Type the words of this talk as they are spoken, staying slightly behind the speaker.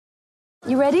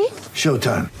You ready?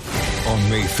 Showtime. On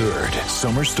May 3rd,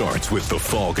 summer starts with The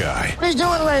Fall Guy. Let's do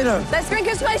it later. Let's drink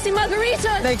a spicy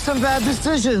margarita. Make some bad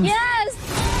decisions.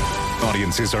 Yes!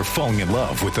 Audiences are falling in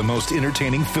love with the most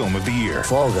entertaining film of the year.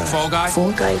 Fall Guy. Fall Guy?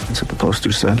 Fall Guy. That's what the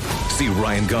poster said. See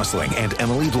Ryan Gosling and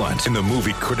Emily Blunt in the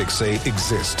movie critics say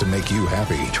exists to make you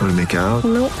happy. Trying to make it out?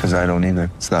 Nope. Because I don't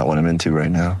either. It's not what I'm into right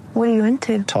now. What are you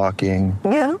into? Talking.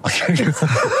 Yeah.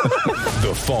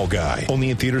 The Fall Guy.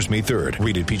 Only in theaters May 3rd.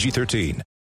 Rated PG-13.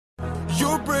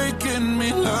 You're breaking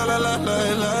me, la la la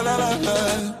la la la la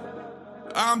la.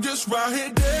 I'm just right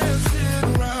here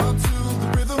dancing around to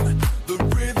the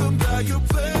rhythm that you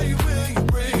play when you're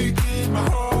breaking my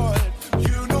heart.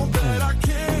 You know that I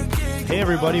can't get. Hey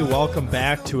everybody, welcome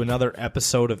back to another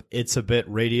episode of It's a Bit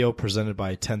Radio presented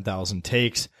by 10,000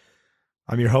 Takes.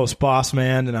 I'm your host, Boss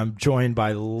Man, and I'm joined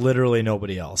by literally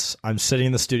nobody else. I'm sitting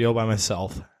in the studio by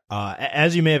myself.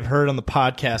 As you may have heard on the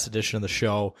podcast edition of the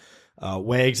show,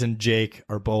 Wags and Jake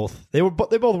are they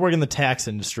both work in the tax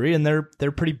industry, and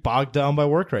they're pretty bogged down by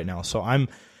work right now. So I'm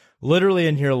literally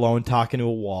in here alone, talking to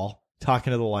a wall,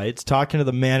 talking to the lights, talking to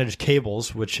the managed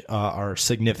cables, which are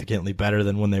significantly better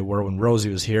than when they were when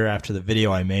Rosie was here after the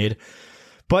video I made.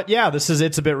 But yeah, this is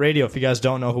It's a Bit Radio. If you guys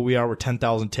don't know who we are, we're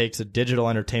 10,000 Takes, a digital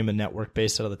entertainment network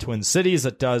based out of the Twin Cities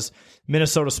that does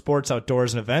Minnesota sports,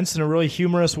 outdoors, and events in a really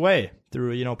humorous way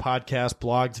through, podcasts,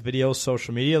 blogs, videos,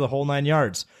 social media, the whole nine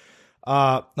yards.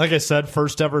 Like I said,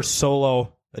 first ever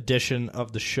solo edition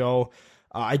of the show.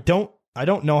 I don't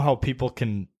know how people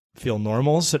can feel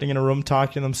normal sitting in a room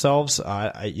talking to themselves.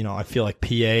 I feel like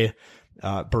PA,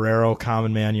 Barrero,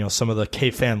 Common Man, some of the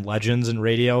K-Fan legends in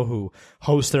radio who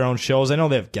host their own shows. I know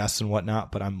they have guests and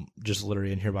whatnot, but I'm just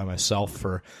literally in here by myself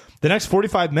for the next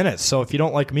 45 minutes. So if you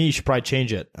don't like me, you should probably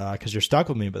change it, cause you're stuck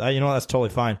with me, but that's totally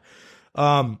fine.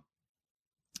 And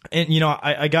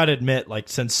I gotta admit, like,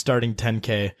 since starting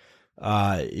 10K,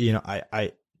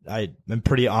 I am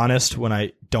pretty honest when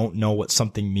I don't know what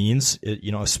something means,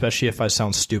 especially if I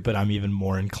sound stupid. I'm even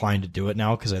more inclined to do it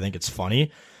now because I think it's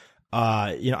funny.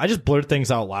 I just blurt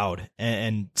things out loud,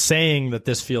 and saying that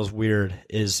this feels weird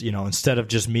is, instead of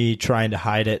just me trying to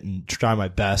hide it and try my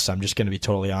best, I'm just going to be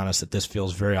totally honest that this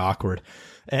feels very awkward.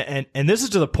 And this is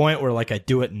to the point where, like, I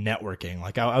do it in networking.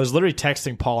 Like, I was literally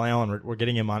texting Paul Allen. We're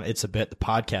getting him on It's a Bit, the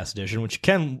podcast edition, which you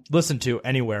can listen to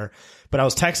anywhere. But I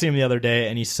was texting him the other day,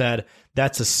 and he said,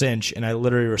 "That's a cinch." And I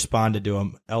literally responded to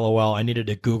him, "LOL, I needed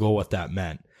to Google what that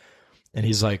meant." And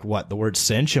he's like, "What, the word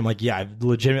cinch?" I'm like, "Yeah, I've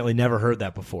legitimately never heard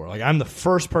that before." Like, I'm the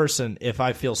first person, if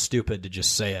I feel stupid, to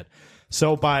just say it.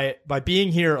 So by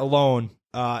being here alone,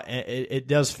 it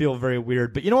does feel very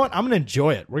weird, but you know what? I'm going to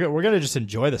enjoy it. We're going to just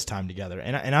enjoy this time together.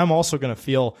 And I'm also going to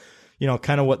feel,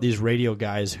 kind of what these radio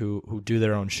guys who do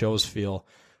their own shows feel,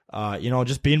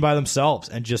 just being by themselves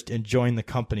and just enjoying the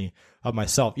company of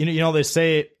myself. They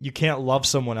say you can't love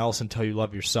someone else until you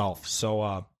love yourself.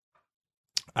 So,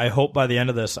 I hope by the end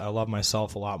of this, I love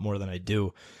myself a lot more than I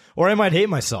do, or I might hate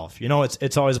myself.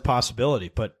 It's always a possibility,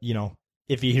 but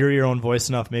if you hear your own voice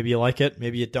enough, maybe you like it,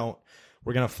 maybe you don't.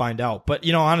 We're going to find out. But,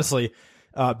 honestly,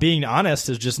 being honest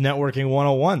is just networking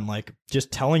 101. Like,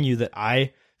 just telling you that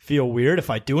I feel weird.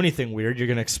 If I do anything weird, you're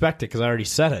going to expect it because I already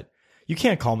said it. You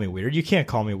can't call me weird. You can't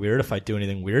call me weird if I do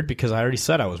anything weird because I already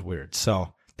said I was weird.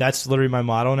 So that's literally my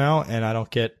motto now, and I don't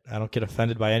get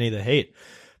offended by any of the hate.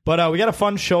 But we got a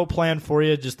fun show planned for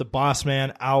you, just the Boss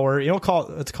Man Hour.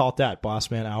 Let's call it that,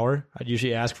 Boss Man Hour. I'd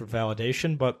usually ask for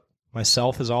validation, but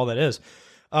myself is all that is.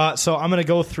 So I'm going to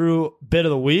go through bit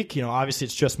of the week. Obviously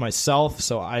it's just myself,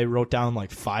 so I wrote down like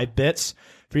 5 bits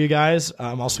for you guys.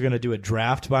 I'm also going to do a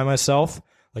draft by myself,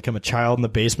 like I'm a child in the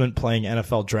basement playing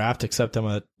NFL draft, except I'm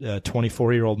a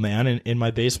 24-year-old man in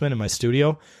my basement, in my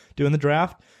studio, doing the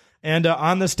draft. And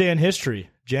on this day in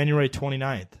history, January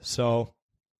 29th. So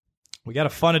we got a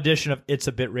fun edition of It's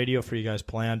a Bit Radio for you guys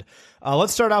planned.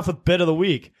 Let's start off with bit of the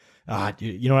week. I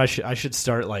should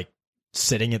start like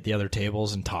sitting at the other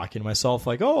tables and talking to myself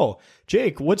like, "Oh,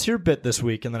 Jake, what's your bit this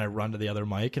week?" And then I run to the other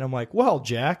mic and I'm like, "Well,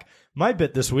 Jack, my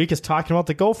bit this week is talking about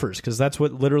the Gophers," because that's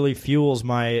what literally fuels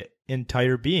my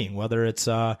entire being, whether it's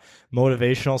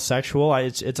motivational, sexual,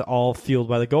 it's all fueled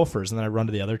by the Gophers. And then I run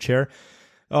to the other chair.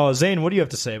 "Oh, Zane, what do you have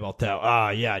to say about that?"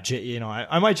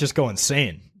 I might just go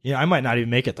insane. I might not even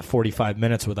make it to 45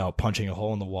 minutes without punching a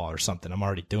hole in the wall or something. I'm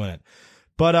already doing it.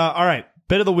 But all right.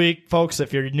 Bit of the week, folks.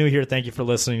 If you're new here, thank you for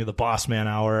listening to the Boss Man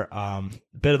Hour.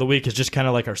 Bit of the week is just kind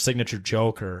of like our signature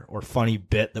joke or funny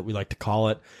bit that we like to call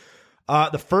it.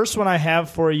 The first one I have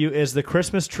for you is the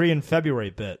Christmas tree in February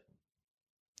bit.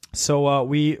 So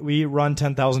we run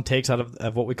 10,000 takes out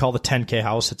of what we call the 10K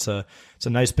house. It's a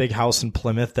nice big house in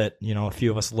Plymouth that a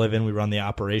few of us live in. We run the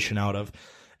operation out of.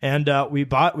 And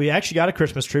we actually got a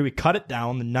Christmas tree. We cut it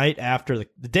down the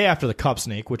day after the Cup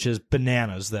Snake, which is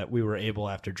bananas that we were able,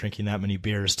 after drinking that many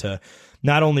beers, to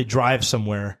not only drive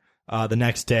somewhere the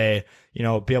next day,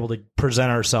 be able to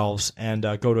present ourselves and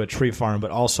go to a tree farm,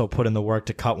 but also put in the work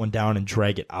to cut one down and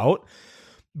drag it out.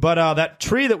 But that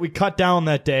tree that we cut down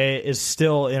that day is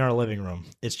still in our living room.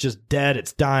 It's just dead.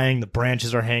 It's dying. The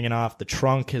branches are hanging off. The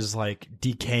trunk is like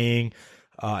decaying.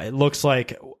 It looks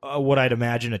like what I'd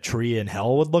imagine a tree in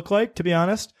hell would look like, to be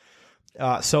honest.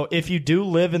 So if you do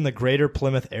live in the greater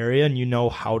Plymouth area and you know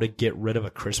how to get rid of a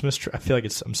Christmas tree, I feel like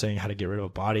I'm saying how to get rid of a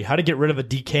body, how to get rid of a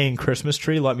decaying Christmas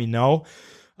tree, let me know.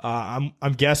 I'm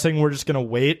guessing we're just going to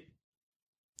wait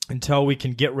until we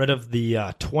can get rid of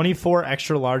the 24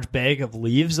 extra large bag of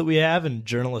leaves that we have in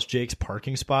journalist Jake's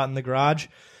parking spot in the garage.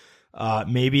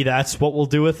 Maybe that's what we'll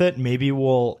do with it. Maybe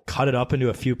we'll cut it up into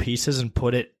a few pieces and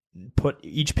put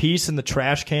each piece in the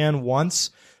trash can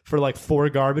once for like 4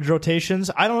 garbage rotations.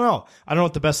 I don't know. I don't know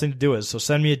what the best thing to do is. So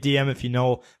send me a DM if you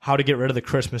know how to get rid of the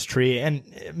Christmas tree and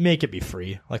make it be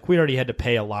free. Like, we already had to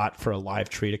pay a lot for a live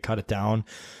tree to cut it down.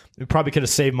 We probably could have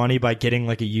saved money by getting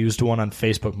like a used one on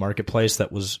Facebook Marketplace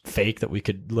that was fake, that we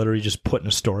could literally just put in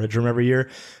a storage room every year.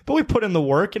 But we put in the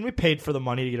work and we paid for the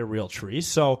money to get a real tree.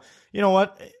 So you know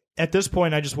what? At this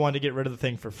point, I just wanted to get rid of the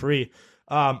thing for free.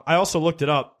 I also looked it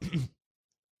up.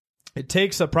 It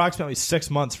takes approximately 6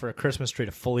 months for a Christmas tree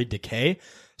to fully decay.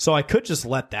 So I could just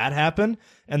let that happen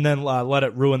and then let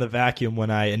it ruin the vacuum when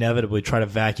I inevitably try to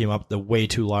vacuum up the way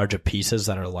too large of pieces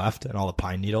that are left and all the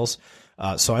pine needles.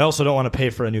 So I also don't want to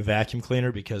pay for a new vacuum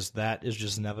cleaner because that is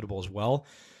just inevitable as well.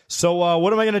 So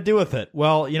what am I going to do with it?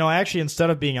 Well, actually, instead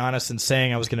of being honest and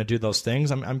saying I was going to do those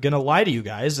things, I'm going to lie to you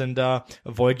guys and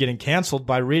avoid getting canceled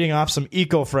by reading off some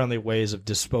eco-friendly ways of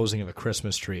disposing of a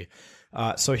Christmas tree.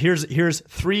 So here's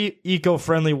 3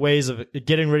 eco-friendly ways of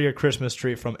getting rid of your Christmas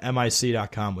tree from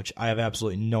MIC.com, which I have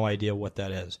absolutely no idea what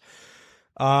that is.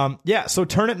 So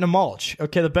turn it into mulch.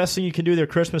 Okay, the best thing you can do with your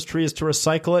Christmas tree is to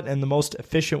recycle it, and the most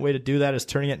efficient way to do that is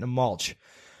turning it into mulch.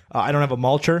 I don't have a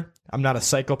mulcher. I'm not a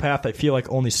psychopath. I feel like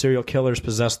only serial killers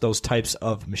possess those types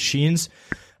of machines.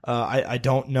 I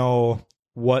don't know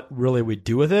what really we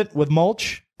do with it with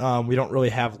mulch. We don't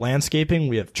really have landscaping.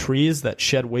 We have trees that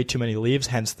shed way too many leaves,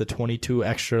 hence the 22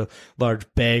 extra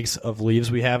large bags of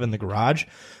leaves we have in the garage.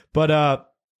 But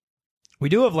we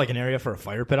do have like an area for a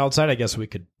fire pit outside. I guess we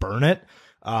could burn it.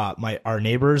 Our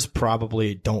neighbors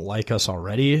probably don't like us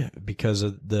already because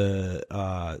of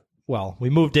we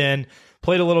moved in,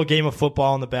 played a little game of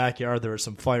football in the backyard. There was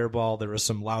some fireball. There was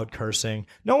some loud cursing.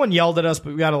 No one yelled at us,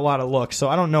 but we got a lot of looks. So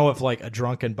I don't know if like a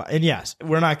drunken, and yes,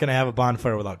 we're not going to have a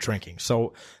bonfire without drinking.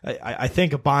 So I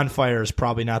think a bonfire is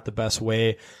probably not the best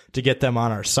way to get them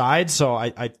on our side. So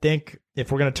I think if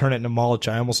we're going to turn it into mulch,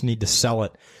 I almost need to sell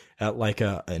it at like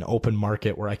an open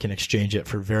market where I can exchange it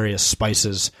for various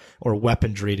spices or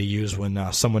weaponry to use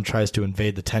when someone tries to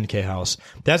invade the 10K house.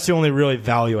 That's the only really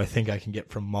value I think I can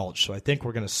get from mulch. So I think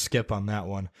we're going to skip on that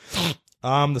one.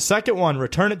 The second one,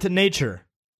 return it to nature.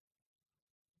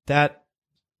 That's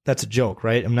a joke,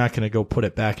 right? I'm not going to go put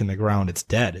it back in the ground. It's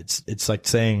dead. It's like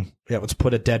saying, yeah, let's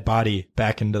put a dead body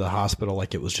back into the hospital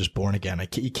like it was just born again.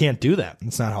 You can't do that.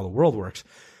 That's not how the world works.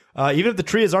 Even if the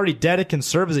tree is already dead, it can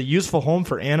serve as a useful home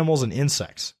for animals and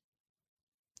insects.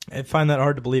 I find that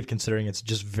hard to believe considering it's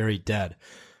just very dead.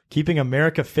 Keeping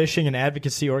America Fishing, an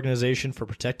advocacy organization for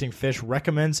protecting fish,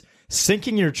 recommends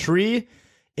sinking your tree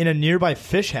in a nearby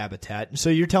fish habitat. So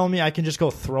you're telling me I can just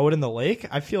go throw it in the lake?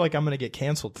 I feel like I'm going to get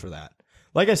canceled for that.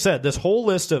 Like I said, this whole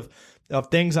list of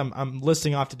things I'm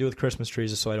listing off to do with Christmas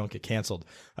trees is so I don't get canceled.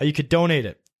 You could donate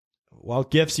it. Well,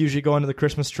 gifts usually go into the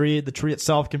Christmas tree. The tree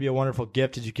itself can be a wonderful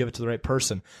gift if you give it to the right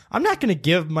person. I'm not going to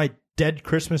give my dead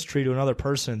Christmas tree to another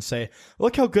person and say,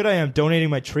 look how good I am donating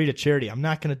my tree to charity. I'm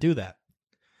not going to do that.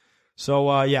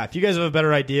 So, if you guys have a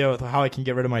better idea with how I can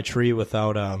get rid of my tree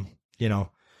without,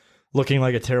 looking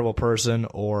like a terrible person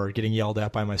or getting yelled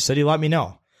at by my city, let me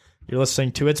know. You're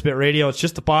listening to It's Bit Radio. It's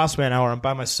just the Boss Man Hour. I'm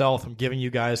by myself. I'm giving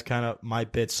you guys kind of my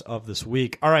bits of this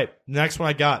week. All right, next one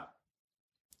I got.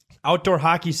 Outdoor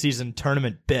hockey season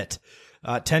tournament bit.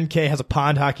 10K has a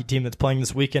pond hockey team that's playing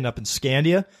this weekend up in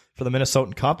Scandia for the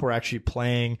Minnesotan Cup. We're actually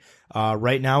playing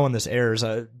right now when this airs.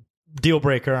 Deal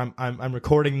breaker. I'm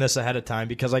recording this ahead of time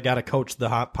because I got to coach the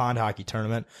pond hockey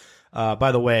tournament.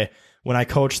 By the way, when I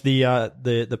coach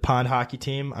the pond hockey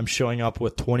team, I'm showing up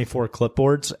with 24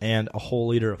 clipboards and a whole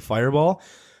liter of Fireball.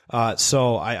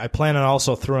 So I plan on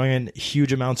also throwing in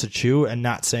huge amounts of chew and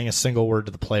not saying a single word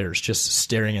to the players, just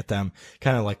staring at them,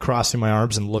 kind of like crossing my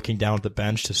arms and looking down at the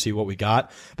bench to see what we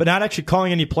got, but not actually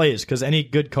calling any plays because any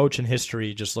good coach in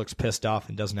history just looks pissed off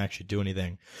and doesn't actually do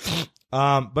anything.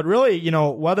 But really,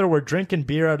 whether we're drinking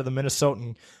beer out of the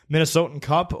Minnesotan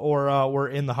cup or we're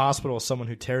in the hospital with someone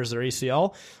who tears their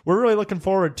ACL, we're really looking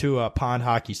forward to a pond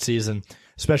hockey season,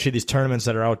 especially these tournaments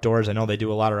that are outdoors. I know they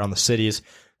do a lot around the cities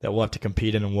that we'll have to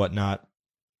compete in and whatnot.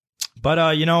 But,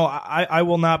 I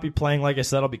will not be playing. Like I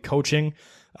said, I'll be coaching.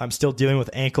 I'm still dealing with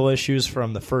ankle issues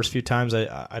from the first few times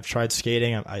I've tried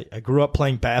skating. I grew up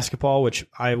playing basketball, which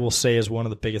I will say is one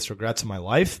of the biggest regrets of my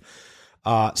life.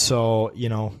 So,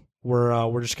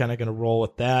 we're just kind of going to roll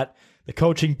with that, the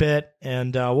coaching bit,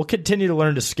 and we'll continue to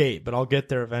learn to skate, but I'll get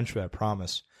there eventually, I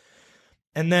promise.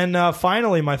 And then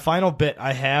finally, my final bit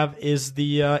I have is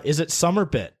the Is It Summer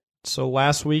bit. So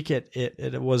last week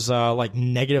it was like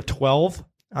 -12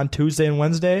 on Tuesday and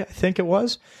Wednesday, I think it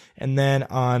was. And then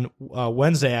on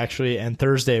Wednesday, actually, and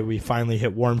Thursday, we finally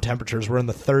hit warm temperatures. We're in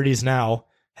the 30s now.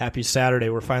 Happy Saturday.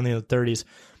 We're finally in the 30s.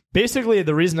 Basically,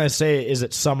 the reason I say Is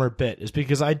It Summer bit is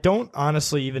because I don't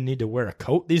honestly even need to wear a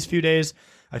coat these few days.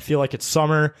 I feel like it's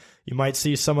summer. You might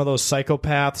see some of those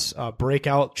psychopaths break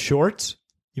out shorts.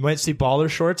 You might see baller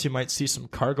shorts. You might see some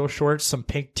cargo shorts, some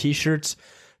pink T-shirts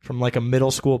from like a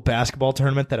middle school basketball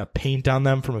tournament that have paint on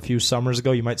them from a few summers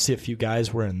ago. You might see a few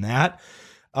guys wearing that.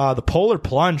 The polar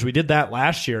plunge, we did that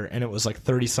last year, and it was like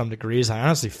 30-some degrees. I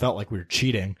honestly felt like we were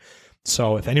cheating.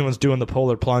 So if anyone's doing the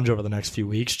polar plunge over the next few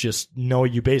weeks, just know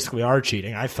you basically are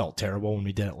cheating. I felt terrible when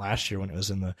we did it last year when it was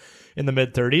in the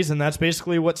mid-30s, and that's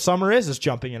basically what summer is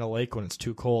jumping in a lake when it's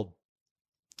too cold.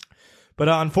 But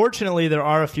unfortunately, there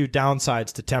are a few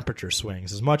downsides to temperature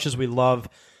swings. As much as we love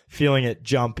feeling it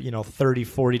jump, 30,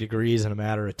 40 degrees in a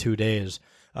matter of 2 days,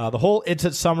 the whole It's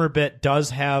It Summer bit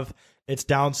does have its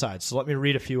downsides. So let me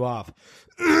read a few off.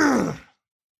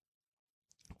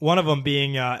 One of them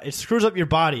being it screws up your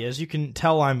body. As you can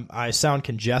tell, I sound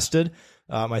congested.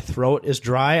 My throat is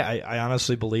dry. I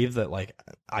honestly believe that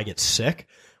I get sick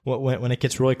when it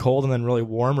gets really cold and then really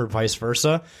warm, or vice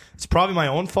versa. It's probably my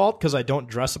own fault because I don't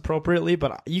dress appropriately,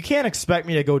 but you can't expect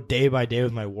me to go day by day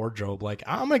with my wardrobe. Like,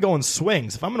 I'm going to go in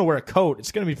swings. If I'm going to wear a coat,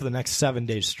 it's going to be for the next 7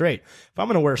 days straight. If I'm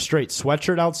going to wear a straight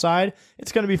sweatshirt outside,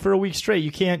 it's going to be for a week straight.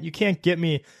 You can't get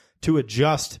me to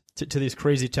adjust to these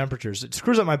crazy temperatures. It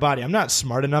screws up my body. I'm not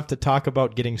smart enough to talk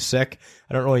about getting sick.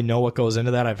 I don't really know what goes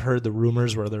into that. I've heard the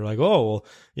rumors where they're like, oh,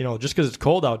 well, just because it's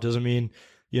cold out doesn't mean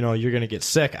you're going to get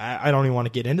sick. I don't even want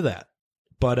to get into that.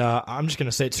 But I'm just going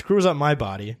to say it screws up my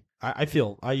body. I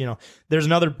feel, there's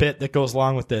another bit that goes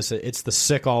along with this. It's the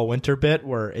sick all winter bit,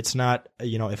 where it's not,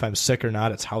 if I'm sick or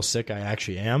not, it's how sick I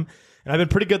actually am. And I've been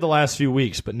pretty good the last few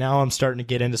weeks, but now I'm starting to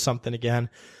get into something again.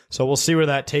 So we'll see where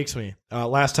that takes me.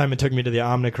 Last time it took me to the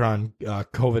Omicron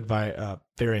COVID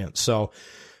variant. So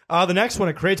the next one,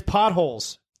 it creates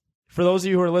potholes. For those of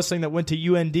you who are listening that went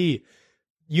to UND,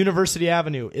 University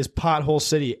Avenue is pothole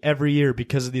city every year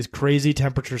because of these crazy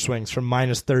temperature swings from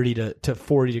 -30 to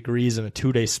 40 degrees in a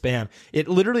 2-day span. It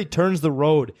literally turns the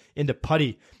road into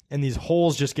putty, and these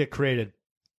holes just get created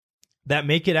that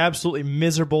make it absolutely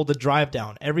miserable to drive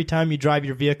down. Every time you drive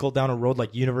your vehicle down a road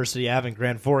like University Ave in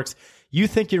Grand Forks, you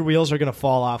think your wheels are going to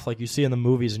fall off like you see in the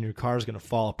movies and your car is going to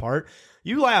fall apart.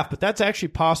 You laugh, but that's actually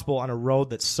possible on a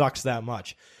road that sucks that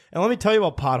much. And let me tell you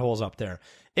about potholes up there.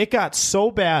 It got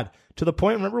so bad to the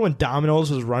point, remember when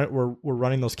Domino's were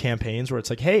running those campaigns where it's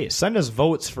like, hey, send us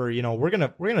votes for, we're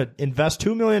gonna invest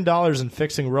 $2 million in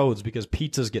fixing roads because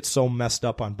pizzas get so messed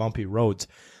up on bumpy roads.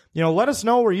 Let us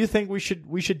know where you think we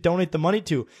should donate the money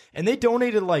to. And they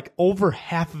donated like over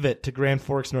half of it to Grand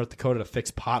Forks, North Dakota to fix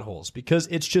potholes because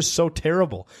it's just so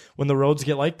terrible when the roads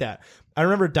get like that. I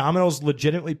remember Domino's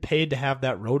legitimately paid to have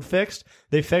that road fixed.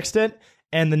 They fixed it.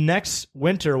 And the next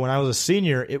winter when I was a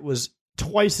senior, it was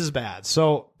twice as bad.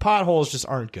 So potholes just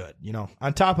aren't good.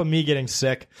 On top of me getting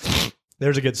sick,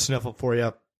 there's a good sniffle for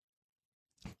you.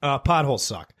 Potholes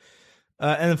suck.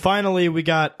 And then finally, we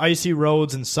got icy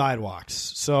roads and sidewalks.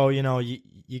 So,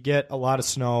 you get a lot of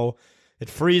snow. It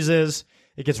freezes.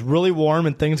 It gets really warm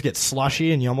and things get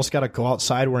slushy and you almost got to go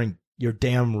outside wearing your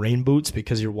damn rain boots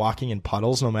because you're walking in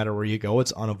puddles no matter where you go.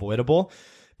 It's unavoidable.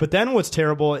 But then what's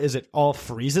terrible is it all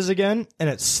freezes again and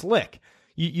it's slick.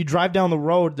 You drive down the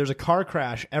road, there's a car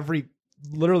crash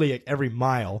literally every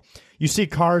mile. You see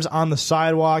cars on the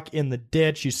sidewalk, in the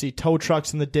ditch. You see tow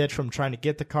trucks in the ditch from trying to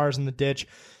get the cars in the ditch.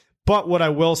 But what I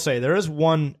will say, there is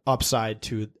one upside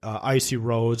to icy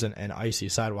roads and icy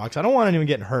sidewalks. I don't want anyone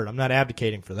getting hurt. I'm not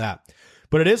advocating for that.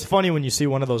 But it is funny when you see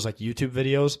one of those like YouTube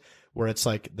videos where it's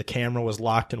like the camera was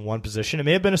locked in one position. It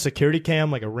may have been a security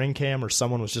cam, like a Ring cam, or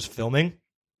someone was just filming.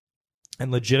 And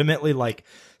legitimately like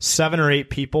 7 or 8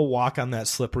 people walk on that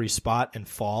slippery spot and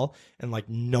fall, and like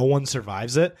no one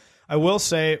survives it. I will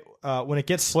say when it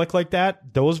gets slick like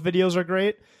that, those videos are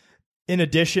great. in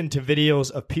addition to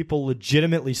videos of people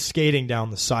legitimately skating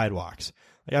down the sidewalks.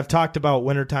 Like I've talked about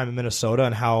wintertime in Minnesota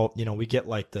and how, we get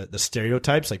like the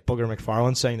stereotypes, like Booger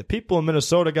McFarland saying the people in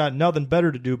Minnesota got nothing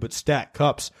better to do but stack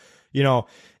cups,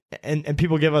 and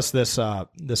people give us this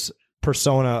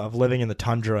persona of living in the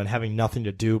tundra and having nothing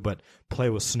to do but play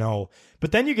with snow.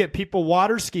 But then you get people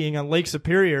water skiing on Lake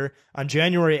Superior on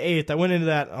January 8th. I went into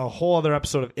that a whole other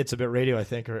episode of It's a Bit Radio, I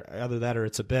think, or either that or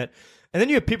It's a Bit. And then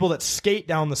you have people that skate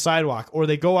down the sidewalk, or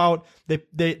they go out,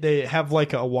 they have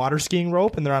like a water skiing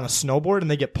rope and they're on a snowboard and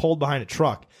they get pulled behind a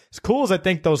truck. As cool as I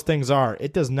think those things are,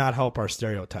 it does not help our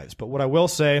stereotypes. But what I will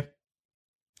say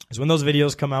is when those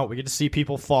videos come out, we get to see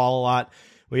people fall a lot.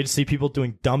 We get to see people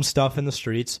doing dumb stuff in the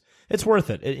streets. It's worth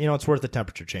it. It's worth the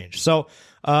temperature change. So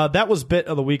that was Bit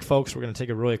of the Week, folks. We're going to take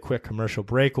a really quick commercial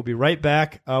break. We'll be right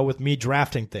back with me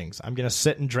drafting things. I'm going to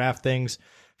sit and draft things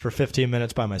for 15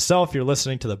 minutes by myself. You're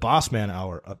listening to the Boss Man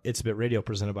Hour of It's a Bit Radio,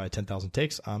 presented by 10,000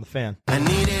 Takes on The Fan. I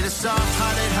needed a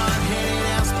soft-hearted, hard-headed,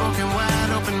 outspoken,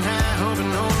 wide-open, high-hoping,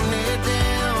 holding it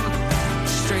down.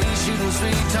 Straight shooting,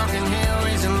 sweet talking,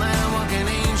 hell-raising, line-walking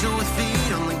angel with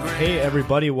feet on the ground. Hey,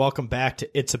 everybody. Welcome back to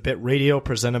It's a Bit Radio,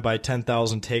 presented by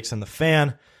 10,000 Takes on The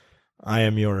Fan. I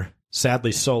am your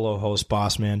sadly solo host,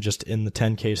 Boss Man, just in the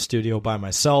 10K studio by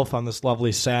myself on this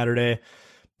lovely Saturday.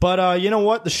 But you know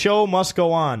what? The show must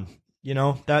go on.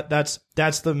 That's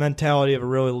the mentality of a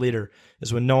real leader,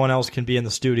 is when no one else can be in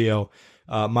the studio,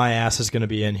 my ass is going to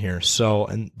be in here. So,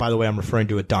 and by the way, I'm referring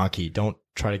to a donkey. Don't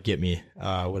try to get me.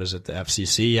 What is it? The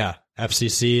FCC? Yeah.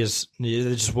 FCC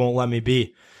it just won't let me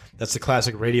be. That's the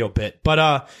classic radio bit.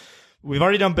 But we've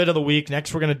already done Bit of the Week.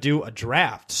 Next, we're going to do a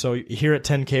draft. So here at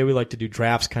 10K, we like to do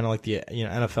drafts, kind of like the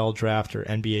NFL draft or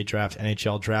NBA draft,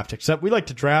 NHL draft, except we like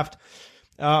to draft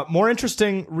more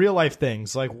interesting real life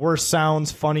things, like worst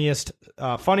sounds, funniest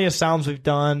sounds we've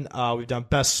done. We've done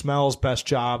best smells, best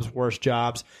jobs, worst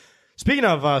jobs. Speaking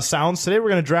of sounds, today we're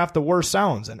going to draft the worst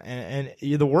sounds, and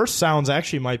the worst sounds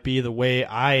actually might be the way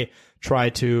I try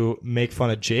to make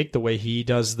fun of Jake, the way he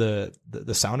does the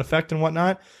sound effect and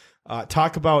whatnot.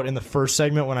 Talk about in the first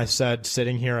segment when I said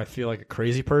sitting here I feel like a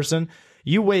crazy person.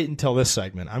 You wait until this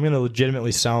segment. I'm going to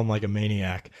legitimately sound like a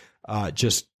maniac,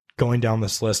 just going down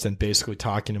this list and basically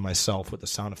talking to myself with the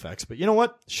sound effects. But you know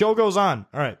what? Show goes on.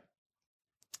 All right.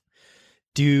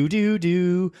 Do.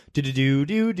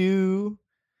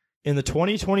 In the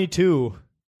 2022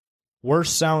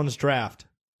 Worst Sounds Draft,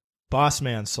 Boss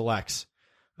Man selects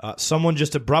someone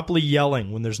just abruptly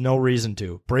yelling when there's no reason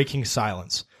to, breaking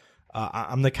silence.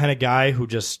 I'm the kind of guy who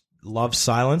just loves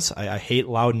silence. I hate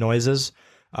loud noises.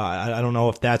 I don't know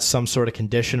if that's some sort of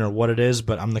condition or what it is,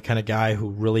 but I'm the kind of guy who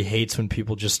really hates when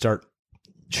people just start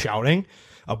shouting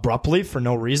abruptly for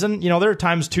no reason. There are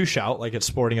times to shout, like at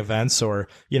sporting events or,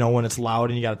 when it's loud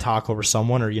and you got to talk over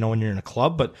someone or, when you're in a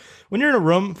club. But when you're in a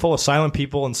room full of silent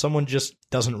people and someone just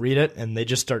doesn't read it and they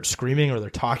just start screaming or they're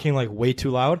talking like way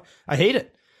too loud, I hate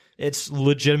it. It's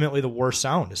legitimately the worst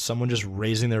sound, is someone just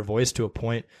raising their voice to a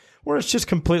point where it's just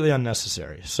completely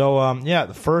unnecessary. So,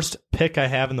 the first pick I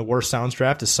have in the worst sounds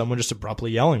draft is someone just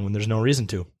abruptly yelling when there's no reason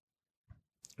to.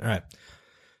 All right.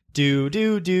 Do.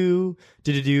 In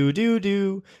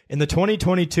the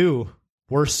 2022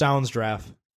 worst sounds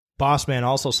draft, Boss Man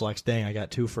also selects, dang, I got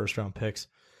 2 first-round picks,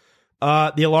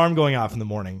 the alarm going off in the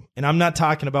morning. And I'm not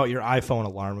talking about your iPhone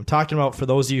alarm. I'm talking about, for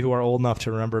those of you who are old enough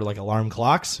to remember, like alarm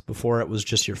clocks before it was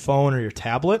just your phone or your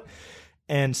tablet,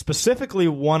 and specifically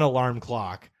one alarm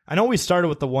clock. I know we started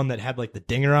with the one that had like the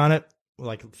dinger on it,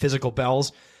 like physical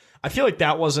bells. I feel like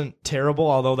that wasn't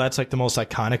terrible, although that's like the most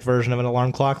iconic version of an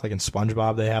alarm clock. Like in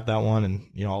SpongeBob, they have that one,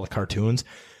 and all the cartoons.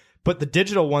 But the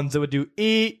digital ones that would do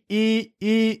E,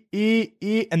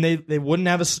 and they wouldn't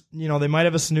have they might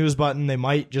have a snooze button. They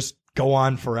might just go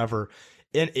on forever.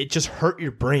 And it just hurt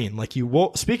your brain. Like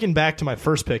speaking back to my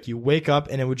first pick, you wake up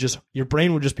and your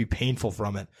brain would just be painful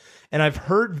from it. And I've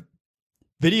heard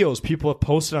videos people have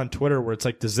posted on Twitter where it's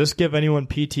like, does this give anyone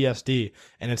PTSD?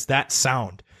 And it's that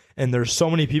sound. And there's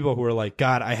so many people who are like,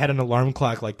 God, I had an alarm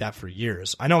clock like that for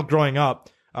years. I know growing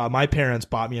up, my parents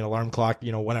bought me an alarm clock,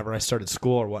 whenever I started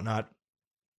school or whatnot.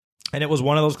 And it was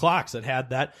one of those clocks that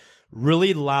had that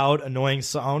really loud, annoying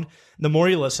sound. The more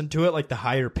you listen to it, like the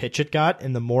higher pitch it got,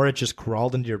 and the more it just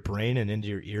crawled into your brain and into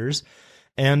your ears.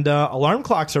 And alarm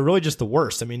clocks are really just the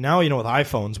worst. I mean, now, with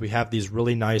iPhones, we have these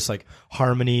really nice, like,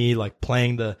 harmony, like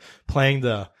playing the,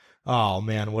 oh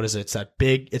man, what is it? It's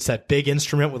that big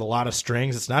instrument with a lot of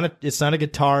strings. It's not a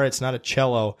guitar. It's not a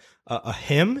cello. A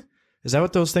hymn? Is that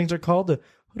what those things are called?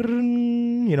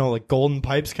 Like golden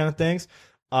pipes kind of things.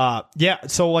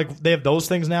 So like they have those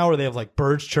things now, or they have like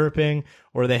birds chirping,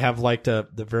 or they have like the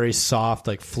very soft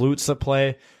like flutes that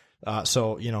play.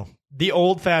 So the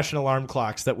old-fashioned alarm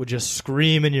clocks that would just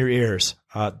scream in your ears.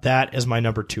 That is my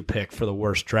number 2 pick for the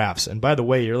worst drafts. And by the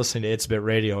way, you're listening to It's a Bit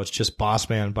Radio. It's just Boss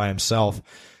Man by himself,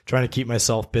 trying to keep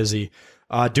myself busy,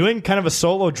 doing kind of a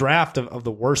solo draft of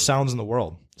the worst sounds in the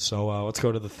world. So let's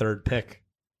go to the 3rd pick.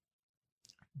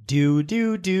 Do.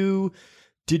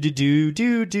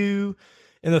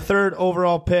 In the 3rd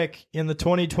overall pick in the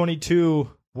 2022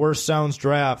 Worst Sounds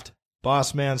Draft,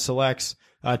 Boss Man selects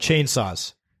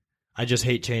chainsaws. I just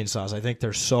hate chainsaws. I think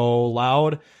they're so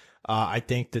loud. I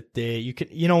think that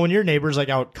when your neighbor's like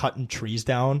out cutting trees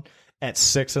down at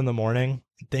 6 a.m,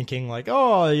 thinking like,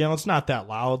 oh, it's not that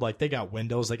loud. Like they got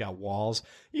windows, they got walls.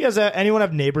 You guys, anyone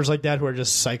have neighbors like that who are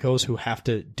just psychos who have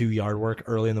to do yard work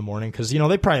early in the morning? Because,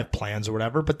 they probably have plans or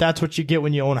whatever, but that's what you get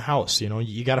when you own a house.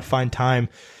 You got to find time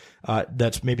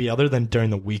that's maybe other than during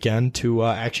the weekend to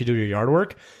actually do your yard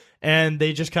work. And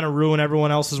they just kind of ruin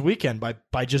everyone else's weekend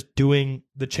by just doing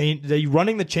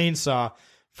running the chainsaw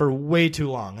for way too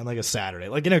long on like a Saturday,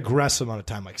 like an aggressive amount of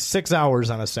time, like 6 hours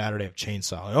on a Saturday of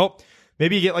chainsaw.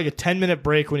 Maybe you get like a 10-minute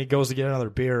break when he goes to get another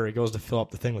beer or he goes to fill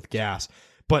up the thing with gas.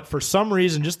 But for some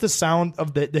reason, just the sound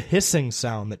of the hissing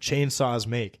sound that chainsaws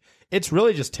make, it's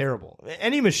really just terrible.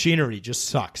 Any machinery just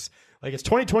sucks. Like it's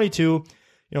 2022.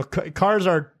 Cars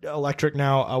are electric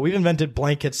now. We've invented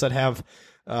blankets that have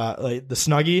like the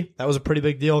Snuggie. That was a pretty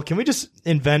big deal. Can we just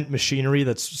invent machinery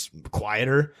that's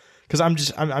quieter? Because I'm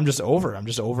just over. I'm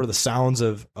just over the sounds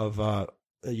of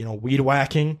weed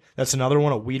whacking. That's another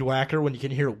one, a weed whacker, when you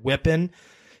can hear whipping,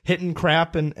 hitting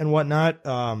crap and whatnot.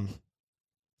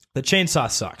 The chainsaw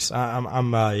sucks.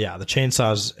 The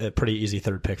chainsaw's a pretty easy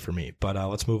 3rd pick for me. But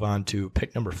let's move on to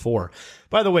pick number 4.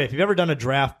 By the way, if you've ever done a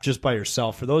draft just by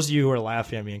yourself, for those of you who are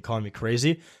laughing at me and calling me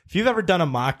crazy, if you've ever done a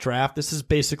mock draft, this is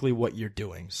basically what you're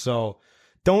doing. So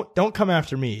don't come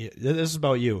after me. This is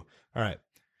about you. All right.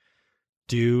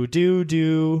 Do.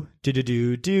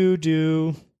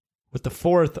 With the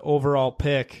 4th overall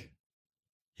pick.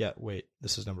 Yeah, wait,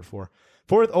 this is number 4.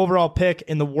 4th overall pick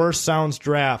in the Worst Sounds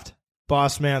Draft,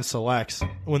 Boss Man selects.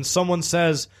 When someone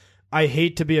says, I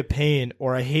hate to be a pain,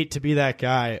 or I hate to be that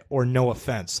guy, or no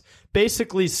offense.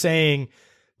 Basically saying,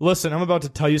 listen, I'm about to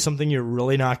tell you something you're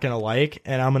really not going to like,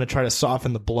 and I'm going to try to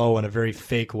soften the blow in a very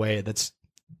fake way that's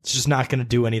just not going to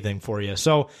do anything for you.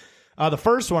 So the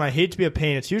first one, I hate to be a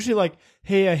pain. It's usually like,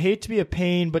 hey, I hate to be a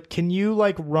pain, but can you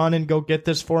like run and go get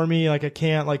this for me? Like I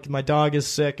can't, like my dog is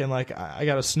sick and like I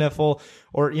got a sniffle.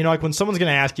 Or, like when someone's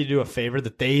going to ask you to do a favor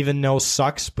that they even know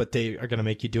sucks, but they are going to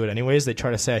make you do it anyways, they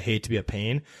try to say, I hate to be a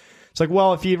pain. It's like,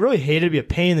 well, if you really hated to be a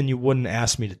pain, then you wouldn't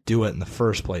ask me to do it in the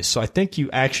first place. So I think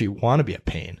you actually want to be a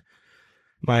pain.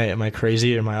 Am I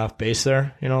crazy? Am I off base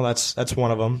there? That's one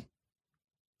of them.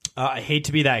 I hate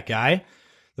to be that guy.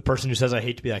 The person who says I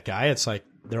hate to be that guy, it's like,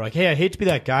 they're like, hey, I hate to be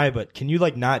that guy, but can you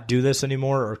like not do this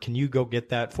anymore? Or can you go get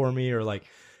that for me? Or like,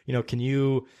 can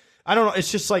you, I don't know.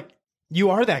 It's just like,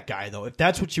 you are that guy though. If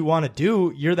that's what you want to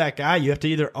do, you're that guy. You have to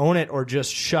either own it or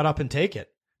just shut up and take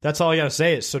it. That's all you got to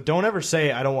say is, so don't ever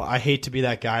say, I hate to be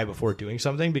that guy before doing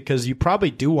something, because you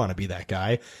probably do want to be that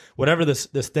guy. Whatever this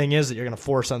thing is that you're going to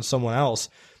force on someone else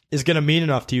is going to mean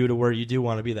enough to you to where you do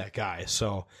want to be that guy.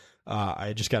 So,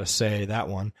 I just got to say that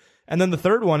one. And then the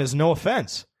 3rd one is no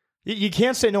offense. You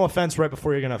can't say no offense right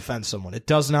before you're going to offend someone. It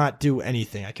does not do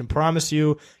anything. I can promise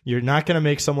you, you're not going to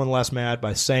make someone less mad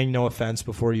by saying no offense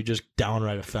before you just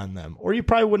downright offend them. Or you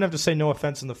probably wouldn't have to say no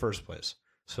offense in the first place.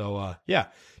 So,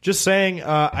 just saying,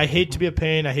 I hate to be a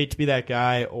pain, I hate to be that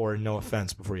guy, or no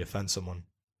offense before you offend someone.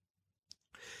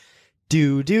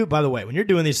 By the way, when you're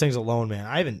doing these things alone,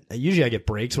 man, usually I get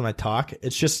breaks when I talk.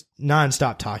 It's just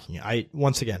nonstop talking.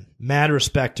 Once again, mad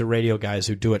respect to radio guys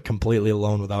who do it completely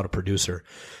alone without a producer.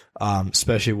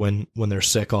 Especially when they're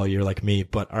sick all year like me.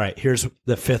 But all right, here's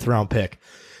the 5th round pick.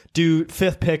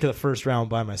 5th pick of the 1st round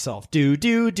by myself. In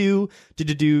the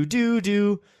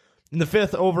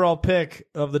 5th overall pick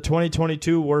of the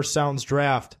 2022 Worst Sounds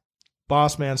Draft,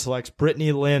 Boss Man selects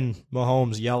Brittany Lynn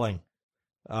Mahomes yelling.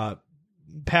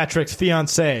 Patrick's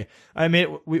fiance.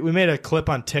 We made a clip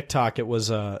on TikTok. It was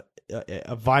a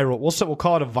viral. We'll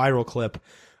call it a viral clip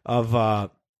of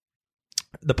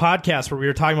the podcast where we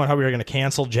were talking about how we were going to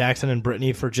cancel Jackson and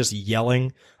Brittany for just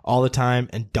yelling all the time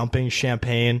and dumping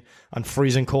champagne on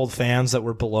freezing cold fans that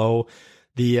were below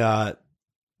the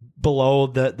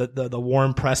warm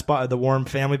the warm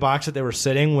family box that they were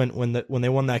sitting when they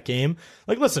won that game.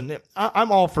 Like, listen,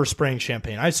 I'm all for spraying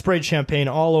champagne. I sprayed champagne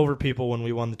all over people when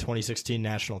we won the 2016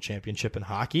 national championship in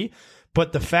hockey.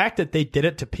 But the fact that they did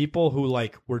it to people who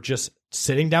like were just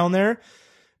sitting down there,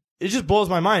 it just blows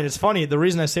my mind. It's funny. The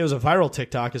reason I say it was a viral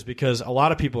TikTok is because a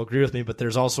lot of people agree with me, but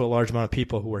there's also a large amount of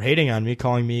people who were hating on me,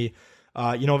 calling me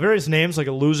Various names like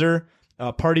a loser,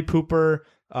 party pooper,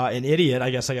 an idiot. I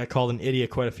guess I got called an idiot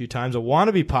quite a few times. A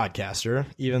wannabe podcaster,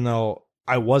 even though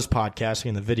I was podcasting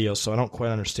in the video, so I don't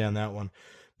quite understand that one.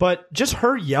 But just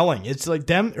her yelling, it's like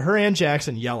her and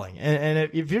Jackson yelling. And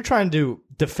if you're trying to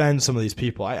defend some of these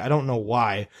people, I don't know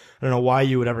why. I don't know why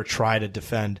you would ever try to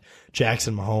defend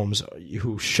Jackson Mahomes,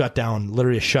 who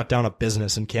literally shut down a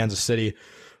business in Kansas City,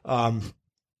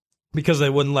 because they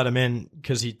wouldn't let him in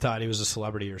because he thought he was a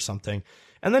celebrity or something.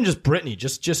 And then just Brittany,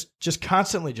 just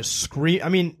constantly just scream. I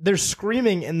mean, there's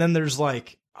screaming, and then there's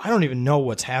like, I don't even know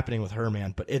what's happening with her,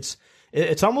 man. But it's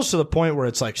almost to the point where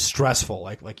it's like stressful,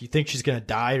 like you think she's gonna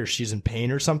die or she's in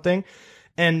pain or something.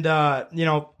 And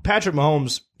Patrick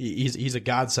Mahomes, he's a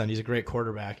godsend. He's a great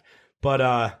quarterback, but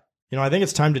I think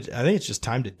it's just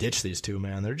time to ditch these two,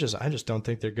 man. I just don't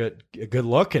think they're a good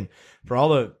look. And for all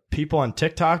the people on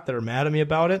TikTok that are mad at me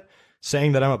about it,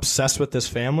 saying that I'm obsessed with this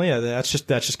family, that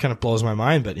just kind of blows my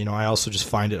mind. But I also just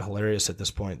find it hilarious at this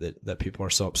point that people are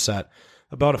so upset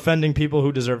about offending people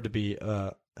who deserve to be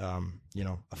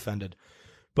offended.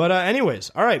 But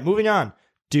anyways, all right, moving on.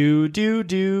 In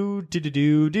the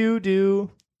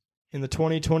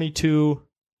 2022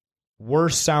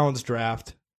 Worst Sounds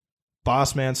Draft,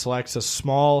 Bossman selects a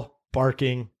small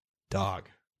barking dog.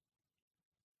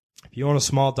 If you own a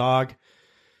small dog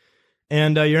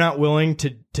and you're not willing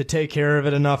to take care of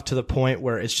it enough to the point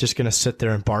where it's just going to sit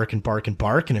there and bark and bark and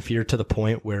bark, and if you're to the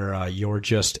point where you're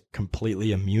just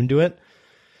completely immune to it,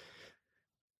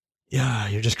 yeah,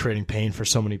 you're just creating pain for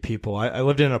so many people. I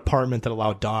lived in an apartment that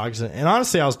allowed dogs, and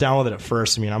honestly, I was down with it at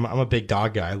first. I mean, I'm a big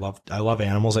dog guy. I love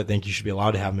animals. I think you should be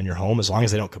allowed to have them in your home as long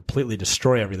as they don't completely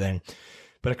destroy everything.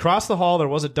 But across the hall, there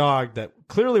was a dog that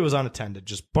clearly was unattended,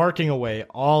 just barking away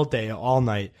all day, all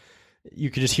night. You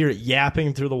could just hear it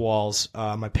yapping through the walls.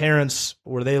 My parents,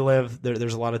 where they live,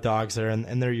 there's a lot of dogs there,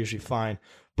 and they're usually fine.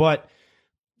 But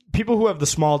people who have the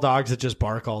small dogs that just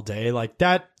bark all day, like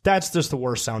that's just the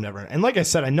worst sound ever. And like I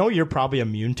said, I know you're probably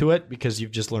immune to it because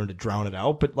you've just learned to drown it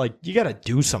out, but like you got to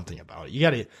do something about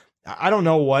it. I don't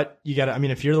know what you got to, I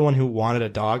mean, if you're the one who wanted a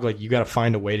dog, like you got to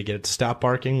find a way to get it to stop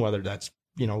barking, whether that's,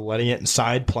 letting it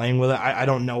inside, playing with it. I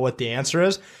don't know what the answer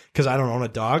is because I don't own a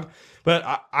dog, but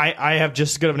I have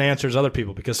just as good of an answer as other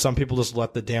people because some people just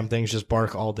let the damn things just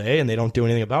bark all day and they don't do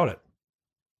anything about it.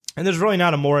 And there's really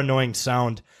not a more annoying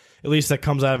sound, at least that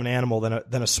comes out of an animal,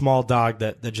 than a small dog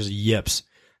that just yips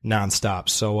nonstop.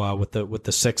 So with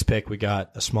the sixth pick, we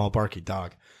got a small barky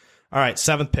dog. All right,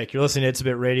 seventh pick. You're listening to It's a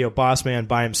Bit Radio. Bossman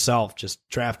by himself, just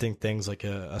drafting things like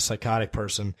a psychotic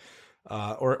person,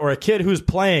 or a kid who's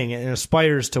playing and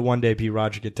aspires to one day be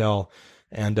Roger Goodell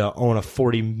and own a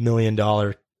 $40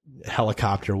 million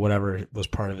helicopter, whatever was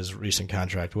part of his recent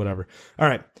contract, whatever. All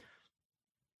right.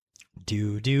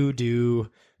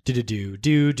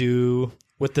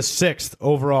 With the sixth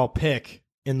overall pick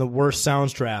in the Worst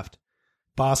Sounds Draft,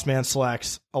 Bossman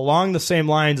selects along the same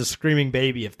lines as Screaming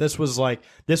Baby. If this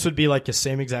would be like the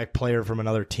same exact player from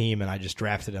another team and I just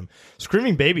drafted him.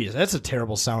 Screaming Baby, that's a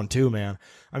terrible sound too, man.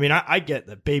 I mean, I get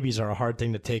that babies are a hard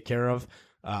thing to take care of.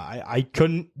 I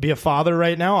couldn't be a father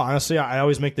right now. Honestly, I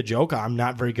always make the joke, I'm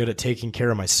not very good at taking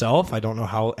care of myself. I don't know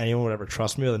how anyone would ever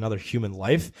trust me with another human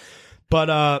life.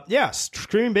 But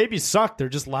Screaming Babies suck. They're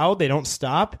just loud. They don't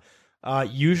stop.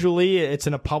 Usually it's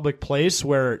in a public place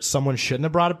where someone shouldn't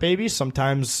have brought a baby.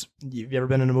 Sometimes, you've ever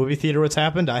been in a movie theater where it's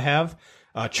happened? I have.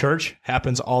 Church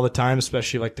happens all the time,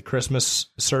 especially like the Christmas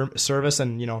service.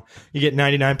 And, you get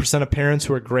 99% of parents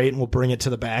who are great and will bring it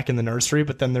to the back in the nursery.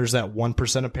 But then there's that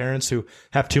 1% of parents who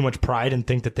have too much pride and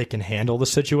think that they can handle the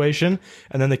situation.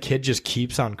 And then the kid just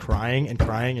keeps on crying and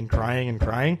crying and crying and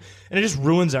crying. And it just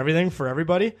ruins everything for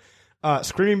everybody.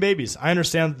 Screaming Babies. I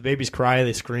understand that the babies cry,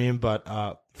 they scream, but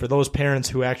for those parents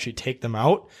who actually take them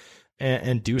out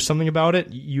and do something about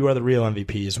it, you are the real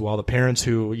MVPs. While the parents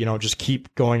who, just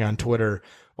keep going on Twitter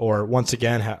or once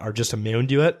again are just immune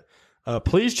to it,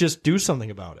 please just do something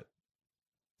about it.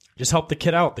 Just help the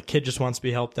kid out. The kid just wants to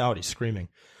be helped out. He's screaming.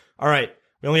 All right.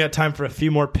 We only got time for a few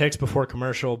more picks before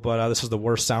commercial, but this is the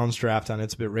Worst Sounds Draft on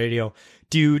It's a Bit Radio.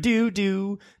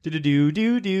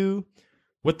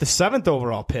 With the seventh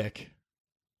overall pick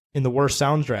in the Worst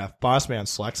Sounds Draft, Bossman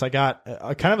selects. I got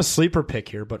a kind of a sleeper pick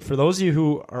here, but for those of you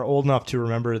who are old enough to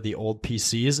remember the old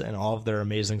PCs and all of their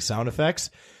amazing sound effects,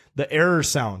 the error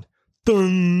sound,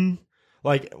 dun,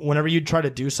 like whenever you'd try to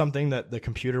do something that the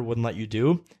computer wouldn't let you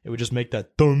do, it would just make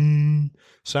that dun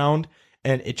sound,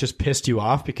 and it just pissed you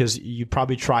off because you'd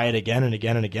probably try it again and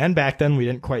again and again. Back then, we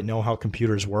didn't quite know how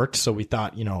computers worked, so we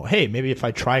thought, hey, maybe if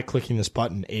I try clicking this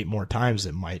button 8 more times,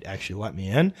 it might actually let me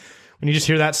in. When you just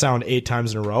hear that sound 8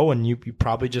 times in a row, and you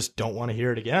probably just don't want to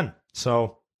hear it again.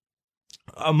 So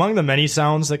Among the many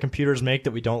sounds that computers make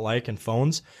that we don't like in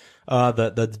phones,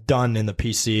 the done in the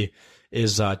PC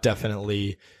is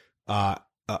definitely kind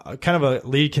of a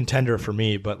lead contender for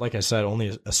me. But like I said,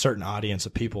 only a certain audience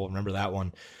of people remember that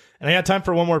one. And I got time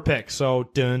for one more pick. So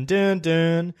dun dun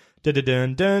dun dun dun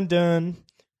dun dun dun.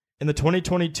 In the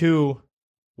 2022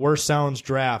 Worst Sounds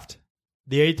Draft,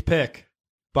 the 8th pick,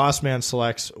 Bossman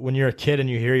selects when you're a kid and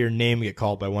you hear your name get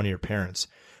called by one of your parents.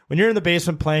 When you're in the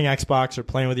basement playing Xbox or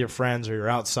playing with your friends, or you're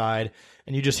outside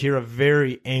and you just hear a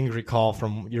very angry call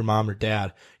from your mom or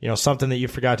dad, you know, something that you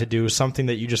forgot to do, something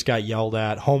that you just got yelled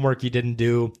at, homework you didn't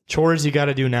do, chores you got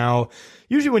to do now.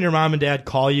 Usually when your mom and dad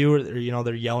call you, or, you know,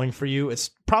 they're yelling for you, it's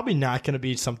probably not going to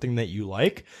be something that you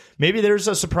like. Maybe there's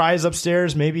a surprise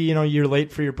upstairs. Maybe, you know, you're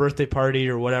late for your birthday party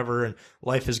or whatever and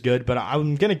life is good. But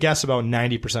I'm going to guess about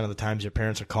 90% of the times your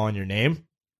parents are calling your name,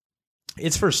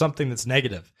 it's for something that's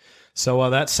negative. So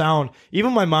that sound,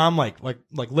 even my mom, like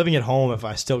living at home, if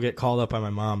I still get called up by my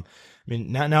mom, I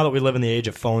mean, now that we live in the age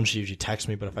of phones, she usually texts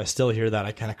me, but if I still hear that,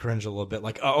 I kind of cringe a little bit.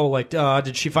 Like,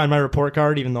 did she find my report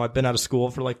card? Even though I've been out of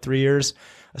school for like 3 years,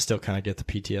 I still kind of get the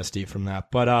PTSD from that.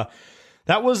 But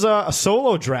that was a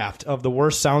solo draft of the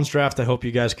Worst Sounds Draft. I hope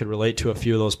you guys could relate to a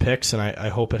few of those picks, and I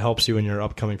hope it helps you in your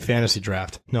upcoming fantasy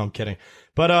draft. No, I'm kidding.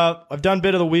 But I've done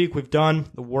Bit of the Week. We've done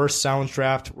the Worst Sounds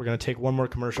Draft. We're going to take one more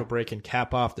commercial break and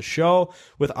cap off the show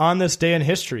with On This Day in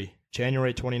History,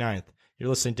 January 29th. You're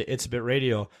listening to It's a Bit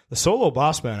Radio, the solo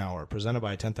Bossman Hour, presented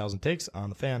by 10,000 Takes on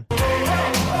the Fan.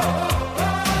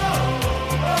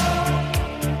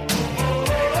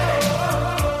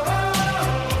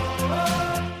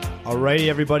 Alrighty,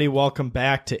 everybody, welcome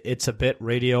back to It's a Bit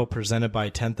Radio, presented by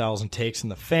 10,000 Takes on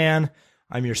the Fan.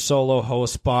 I'm your solo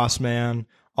host, Bossman,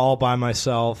 all by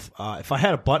myself. If I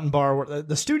had a button bar,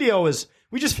 the studio is,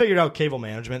 we just figured out cable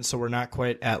management, so we're not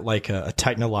quite at like a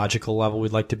technological level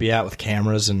we'd like to be at with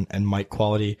cameras and mic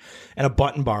quality. And a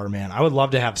button bar, man. I would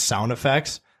love to have sound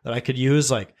effects that I could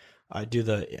use. Like I do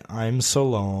the I'm so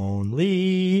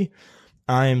lonely,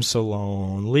 I'm so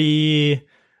lonely,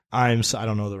 I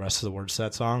don't know the rest of the words to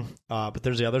that song. But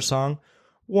there's the other song.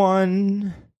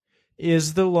 1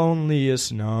 is the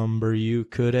loneliest number you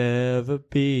could ever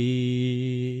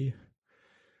be.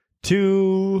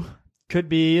 2 could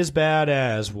be as bad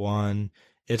as 1.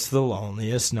 It's the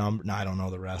loneliest number. No, I don't know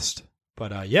the rest.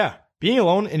 But yeah, being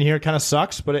alone in here kind of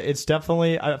sucks, but it's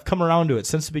definitely, I've come around to it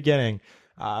since the beginning.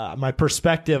 My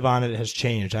perspective on it has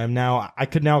changed. I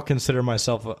could now consider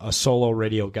myself a solo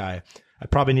radio guy. I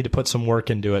probably need to put some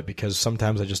work into it because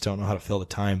sometimes I just don't know how to fill the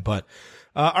time. But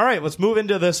all right, let's move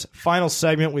into this final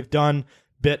segment. We've done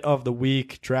Bit of the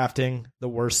Week, drafting the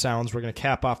worst sounds. We're going to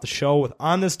cap off the show with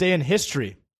On This Day in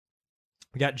History.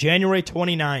 We got January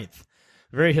 29th,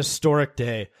 a very historic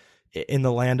day in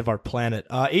the land of our planet.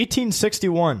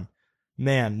 1861.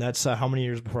 Man, that's how many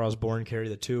years before I was born, carry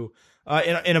the 2.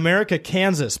 In America,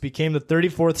 Kansas became the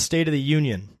 34th state of the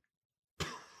Union.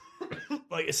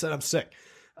 Like I said, I'm sick.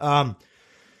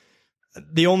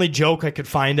 The only joke I could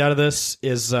find out of this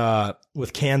is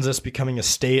with Kansas becoming a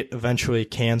state, eventually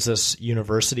Kansas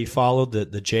University followed, the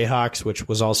Jayhawks, which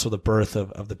was also the birth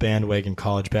of the bandwagon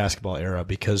college basketball era.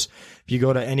 Because if you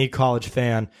go to any college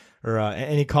fan or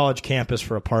any college campus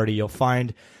for a party, you'll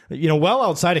find, well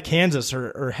outside of Kansas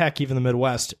or heck, even the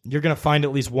Midwest, you're going to find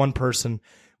at least one person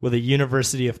with a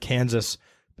University of Kansas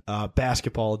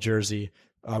basketball jersey,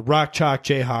 Rock Chalk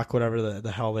Jayhawk, whatever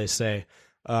the hell they say.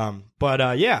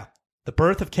 Yeah, the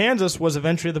birth of Kansas was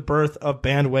eventually the birth of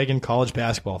bandwagon college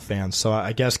basketball fans. So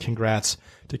I guess congrats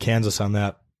to Kansas on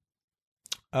that.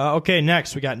 Okay,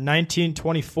 next we got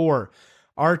 1924.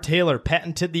 R. Taylor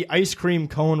patented the ice cream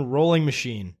cone rolling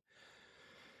machine.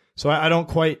 So I don't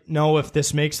quite know if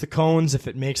this makes the cones, if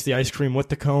it makes the ice cream with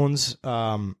the cones.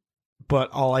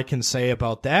 But all I can say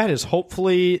about that is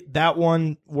hopefully that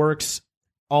one works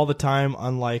all the time,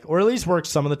 or at least works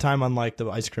some of the time, unlike the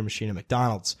ice cream machine at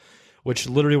McDonald's, which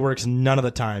literally works none of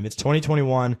the time. It's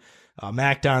 2021.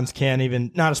 MacDonald's can't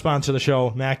even, not a sponsor of the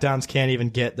show, MacDonald's can't even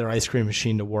get their ice cream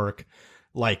machine to work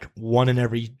like one in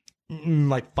every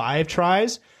 5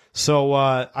 tries. So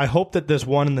I hope that this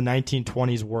one in the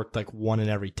 1920s worked like 1 in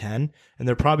every 10, and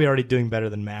they're probably already doing better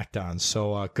than MacDonald's.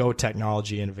 So go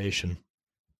technology innovation.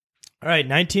 All right,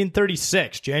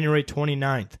 1936, January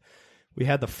 29th. We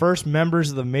had the first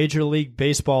members of the Major League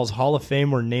Baseball's Hall of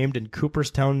Fame were named in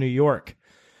Cooperstown, New York.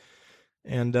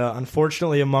 And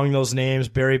unfortunately, among those names,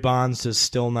 Barry Bonds does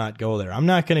still not go there. I'm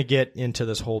not going to get into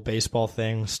this whole baseball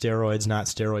thing, steroids, not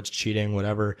steroids, cheating,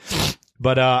 whatever.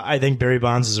 But I think Barry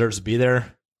Bonds deserves to be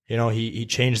there. He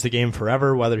changed the game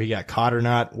forever. Whether he got caught or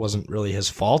not wasn't really his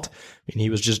fault. I mean, he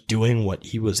was just doing what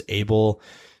he was able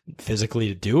physically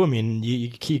to do. I mean, you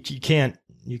can't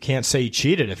say you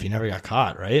cheated if you never got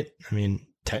caught, right? I mean,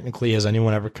 technically, has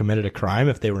anyone ever committed a crime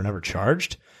if they were never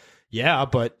charged? Yeah,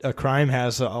 but a crime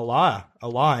has a law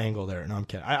angle there. No, I'm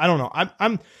kidding. I don't know.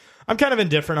 I'm kind of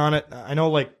indifferent on it. I know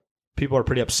like people are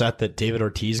pretty upset that David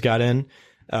Ortiz got in,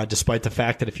 despite the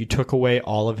fact that if you took away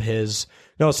all of his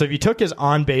so if you took his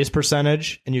on base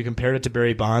percentage and you compared it to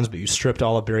Barry Bonds, but you stripped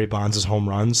all of Barry Bonds' home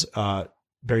runs,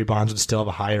 Barry Bonds would still have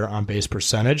a higher on base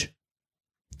percentage.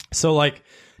 So like,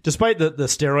 despite the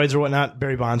steroids or whatnot,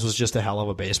 Barry Bonds was just a hell of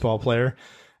a baseball player.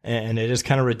 And it is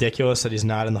kind of ridiculous that he's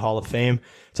not in the Hall of Fame.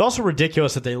 It's also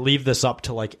ridiculous that they leave this up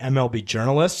to like MLB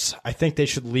journalists. I think they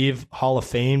should leave Hall of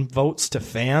Fame votes to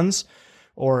fans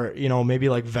or, maybe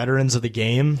like veterans of the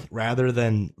game rather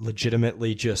than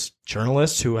legitimately just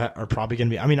journalists who are probably going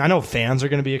to be, I mean, I know fans are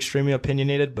going to be extremely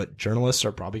opinionated, but journalists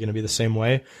are probably going to be the same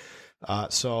way.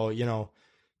 So,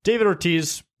 David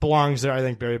Ortiz belongs there. I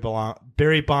think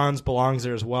Barry Bonds belongs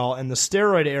there as well. And the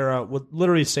steroid era would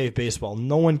literally save baseball.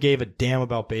 No one gave a damn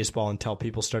about baseball until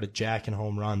people started jacking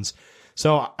home runs.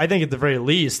 So I think at the very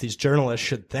least, these journalists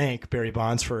should thank Barry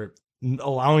Bonds for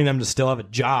allowing them to still have a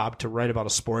job to write about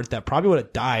a sport that probably would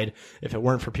have died if it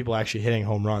weren't for people actually hitting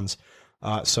home runs.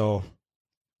 So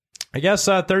I guess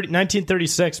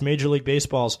 1936, Major League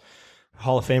Baseball's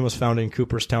Hall of Fame was founded in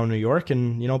Cooperstown, New York,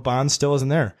 and, Bonds still isn't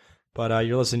there. But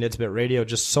you're listening to It's a Bit Radio,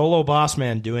 just solo boss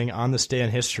man doing On This Day in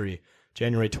History,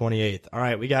 January 28th. All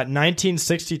right, we got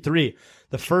 1963.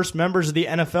 The first members of the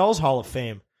NFL's Hall of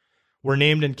Fame were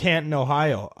named in Canton,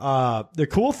 Ohio. The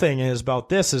cool thing is about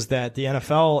this is that the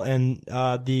NFL and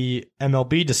the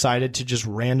MLB decided to just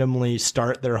randomly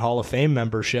start their Hall of Fame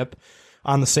membership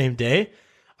on the same day.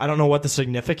 I don't know what the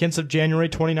significance of January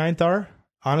 29th are,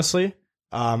 honestly.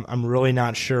 I'm really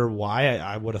not sure why.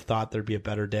 I would have thought there'd be a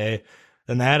better day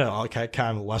than that, a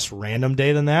kind of less random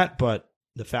day than that, but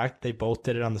the fact that they both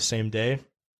did it on the same day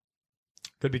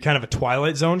could be kind of a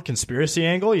Twilight Zone conspiracy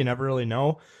angle. You never really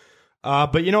know.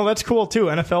 But that's cool too.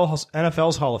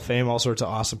 NFL's Hall of Fame, all sorts of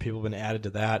awesome people have been added to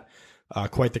that.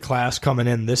 Quite the class coming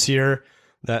in this year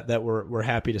that we're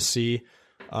happy to see.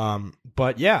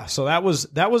 But yeah, so that was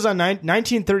on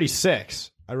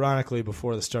 1936, ironically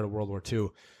before the start of World War II.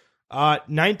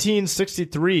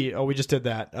 1963. Oh, we just did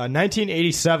that.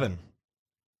 1987.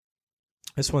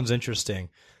 This one's interesting.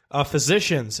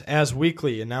 Physicians, as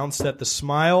Weekly, announced that the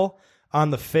smile on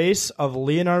the face of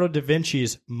Leonardo da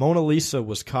Vinci's Mona Lisa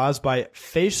was caused by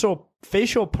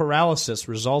facial paralysis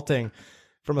resulting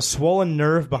from a swollen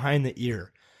nerve behind the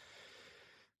ear.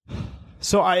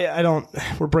 So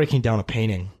we're breaking down a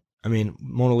painting. I mean,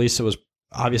 Mona Lisa was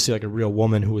obviously like a real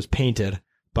woman who was painted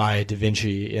by Da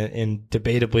Vinci in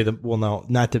debatably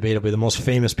the most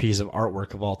famous piece of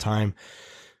artwork of all time.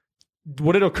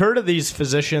 Would it occur to these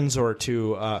physicians or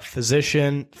to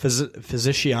physicianes,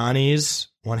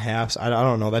 one half? I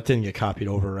don't know. That didn't get copied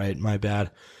over, right? My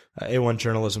bad. A1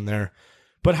 journalism there.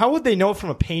 But how would they know from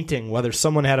a painting whether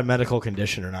someone had a medical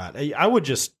condition or not? I would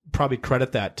just probably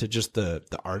credit that to just the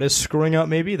artist screwing up,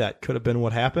 maybe. That could have been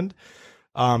what happened.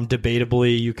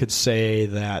 Debatably, you could say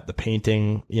that the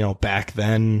painting, back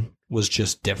then was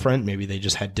just different. Maybe they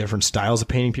just had different styles of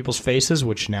painting people's faces,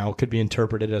 which now could be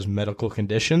interpreted as medical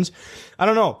conditions. I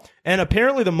don't know. And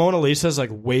apparently the Mona Lisa is like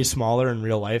way smaller in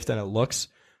real life than it looks.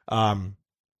 I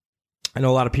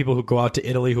know a lot of people who go out to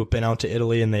Italy, who've been out to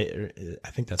Italy, and I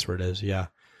think that's where it is. Yeah.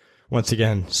 Once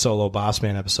again, solo boss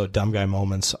man episode, dumb guy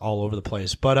moments all over the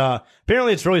place. But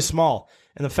apparently it's really small.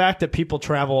 And the fact that people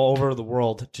travel all over the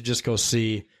world to just go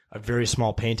see a very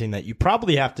small painting that you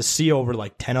probably have to see over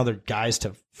like 10 other guys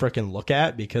to frickin' look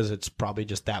at because it's probably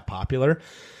just that popular.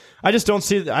 I just don't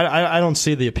see, I don't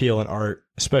see the appeal in art,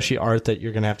 especially art that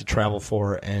you're going to have to travel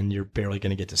for and you're barely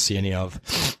going to get to see any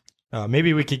of.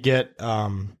 Maybe we could get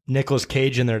Nicolas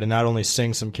Cage in there to not only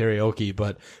sing some karaoke,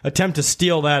 but attempt to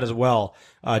steal that as well,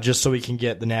 just so we can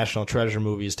get the National Treasure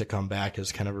movies to come back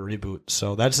as kind of a reboot.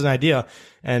 So that's an idea,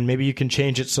 and maybe you can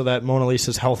change it so that Mona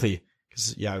Lisa's healthy.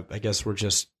 Because, yeah, I guess we're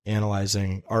just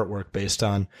analyzing artwork based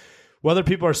on whether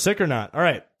people are sick or not. All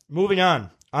right, moving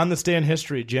on. On this day in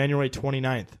history, January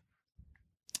 29th.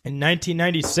 In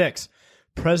 1996,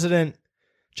 President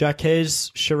Jacques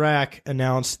Chirac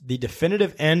announced the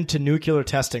definitive end to nuclear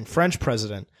testing, French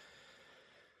president.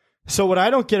 So what I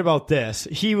don't get about this,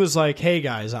 he was like, hey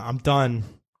guys, I'm done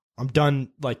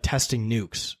like testing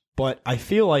nukes. But I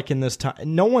feel like in this time,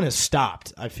 no one has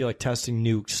stopped, I feel like, testing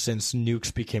nukes since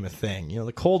nukes became a thing.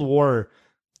 The Cold War,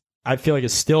 I feel like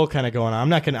it's still kind of going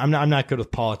on. I'm not good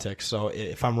with politics, so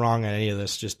if I'm wrong on any of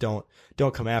this, just don't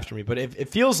come after me. But it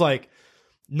feels like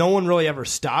no one really ever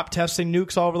stopped testing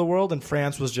nukes all over the world, and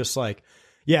France was just like,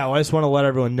 Yeah, well, I just want to let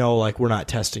everyone know, like, we're not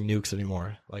testing nukes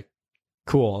anymore. Like,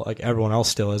 cool, like everyone else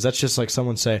still is. That's just like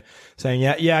someone saying,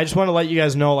 yeah, I just want to let you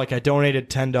guys know, like, I donated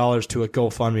 $10 to a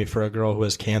GoFundMe for a girl who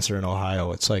has cancer in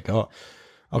Ohio. It's like, oh,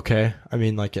 okay. I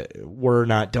mean, like, we're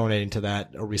not donating to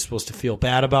that. Are we supposed to feel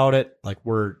bad about it? Like,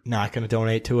 we're not going to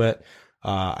donate to it.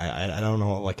 I don't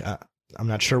know. Like, I'm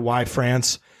not sure why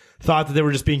France thought that they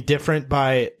were just being different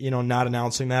by, not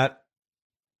announcing that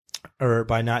or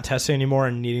by not testing anymore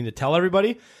and needing to tell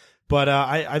everybody. But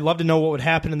I'd love to know what would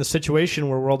happen in the situation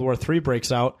where World War III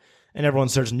breaks out and everyone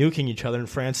starts nuking each other. And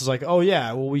France is like, oh,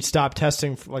 yeah, well, we stopped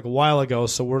testing like a while ago,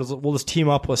 so we'll just team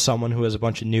up with someone who has a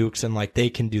bunch of nukes and like they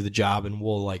can do the job and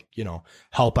we'll like,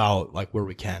 help out like where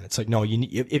we can. It's like, no,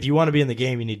 if you want to be in the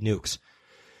game, you need nukes.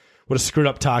 What a screwed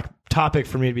up topic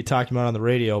for me to be talking about on the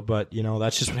radio, but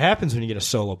that's just what happens when you get a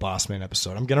solo Boss Man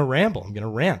episode. I'm going to ramble. I'm going to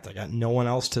rant. I got no one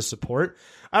else to support.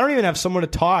 I don't even have someone to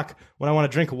talk when I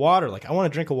want to drink water. Like, I want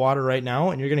to drink a water right now,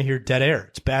 and you're going to hear dead air.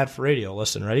 It's bad for radio.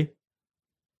 Listen, ready?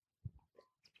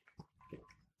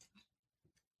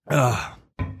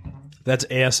 That's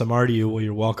ASMR to you. Well,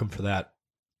 you're welcome for that.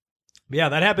 But yeah,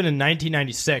 that happened in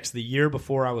 1996, the year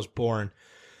before I was born.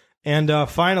 And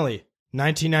finally,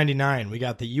 1999, we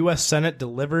got the U.S. Senate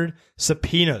delivered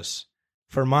subpoenas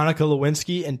for Monica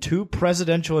Lewinsky and 2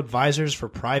 presidential advisors for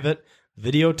private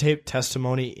videotaped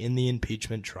testimony in the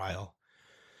impeachment trial.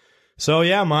 So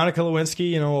yeah, Monica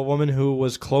Lewinsky, a woman who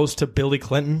was close to Billy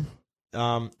Clinton.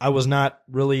 I was not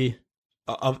really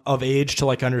of age to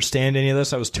like understand any of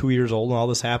this. I was 2 years old when all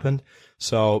this happened.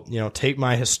 So, take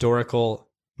my historical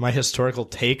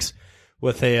takes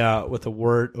with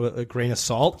a grain of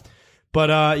salt.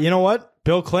 But you know what?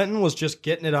 Bill Clinton was just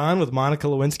getting it on with Monica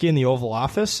Lewinsky in the Oval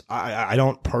Office. I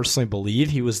don't personally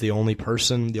believe he was the only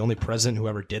president who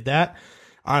ever did that.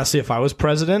 Honestly, if I was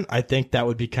president, I think that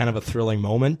would be kind of a thrilling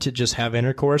moment to just have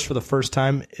intercourse for the first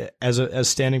time as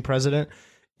standing president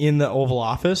in the Oval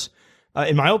Office.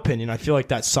 In my opinion, I feel like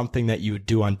that's something that you would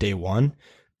do on day one,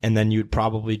 and then you'd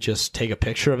probably just take a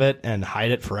picture of it and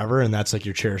hide it forever, and that's like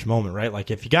your cherished moment, right? Like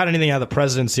if you got anything out of the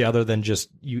presidency other than just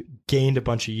you gained a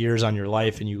bunch of years on your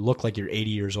life and you look like you're 80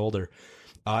 years older,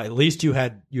 at least you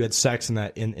had sex in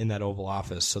that Oval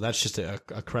Office. So that's just a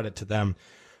credit to them.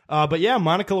 But yeah,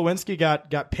 Monica Lewinsky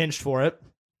got pinched for it.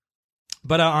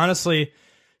 But honestly,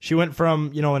 she went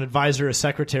from, an advisor, a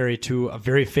secretary, to a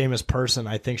very famous person.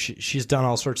 I think she's done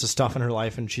all sorts of stuff in her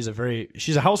life, and she's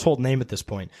a household name at this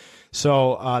point.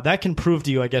 So that can prove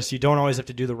to you, I guess, you don't always have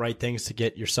to do the right things to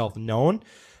get yourself known.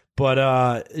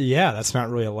 But yeah, that's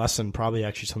not really a lesson. Probably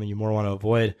actually something you more want to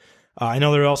avoid. I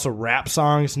know there are also rap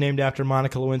songs named after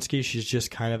Monica Lewinsky. She's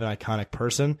just kind of an iconic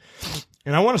person.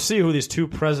 And I want to see who these 2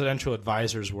 presidential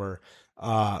advisors were.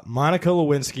 Monica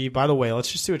Lewinsky, by the way,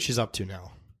 let's just see what she's up to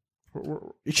now.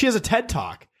 She has a TED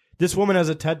Talk. This woman has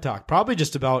a TED Talk, probably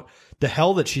just about the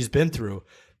hell that she's been through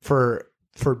for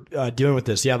dealing with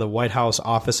this. Yeah, the White House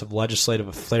Office of Legislative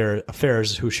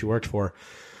Affairs is who she worked for.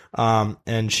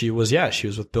 And she was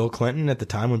with Bill Clinton at the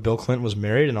time when Bill Clinton was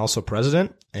married and also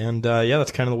president. And yeah,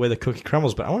 that's kind of the way the cookie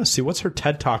crumbles. But I want to see, what's her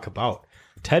TED Talk about?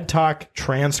 TED Talk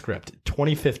transcript,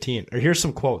 2015. Or here's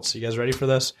some quotes. You guys ready for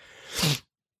this?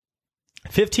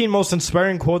 15 most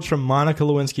inspiring quotes from Monica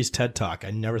Lewinsky's TED Talk.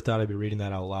 I never thought I'd be reading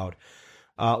that out loud.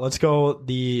 Let's go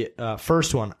the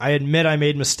first one. I admit I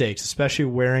made mistakes, especially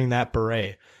wearing that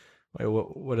beret. Wait,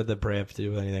 what did the beret have to do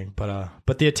with anything?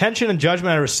 But the attention and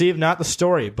judgment I received, not the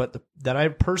story, but that I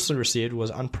personally received,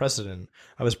 was unprecedented.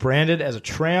 I was branded as a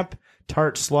tramp,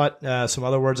 tart, slut, some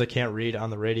other words I can't read on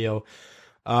the radio.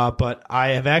 But I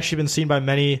have actually been seen by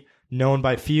many, known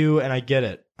by few, and I get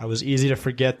it. I was easy to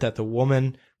forget that the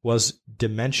woman was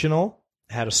dimensional,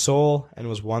 had a soul, and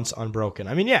was once unbroken.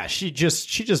 I mean, yeah, she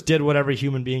just did what every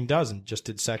human being does and just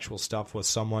did sexual stuff with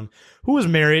someone who was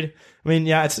married. I mean,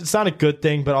 yeah, it's not a good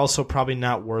thing, but also probably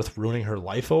not worth ruining her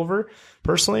life over.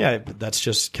 Personally, that's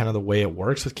just kind of the way it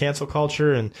works with cancel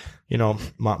culture and,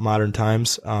 modern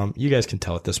times. You guys can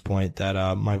tell at this point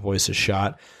that my voice is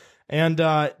shot. And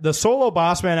the solo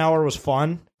Boss Man Hour was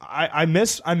fun. I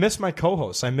miss my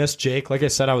co-hosts. I miss Jake. Like I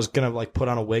said, I was gonna put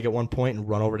on a wig at one point and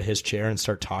run over to his chair and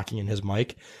start talking in his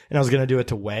mic, and I was gonna do it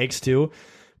to Wags too.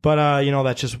 But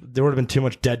that just, there would have been too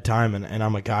much dead time, and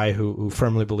I'm a guy who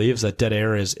firmly believes that dead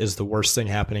air is the worst thing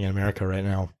happening in America right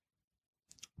now.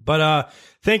 But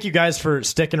thank you guys for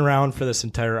sticking around for this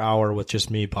entire hour with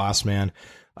just me, Boss Man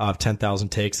of 10,000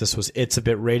 Takes. This was It's a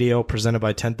Bit Radio, presented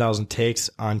by 10,000 Takes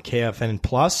on KFN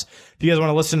Plus. If you guys want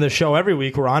to listen to the show every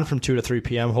week, we're on from 2 to 3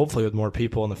 p.m., hopefully with more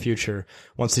people in the future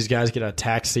once these guys get out of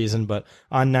tax season, but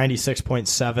on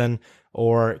 96.7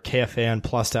 or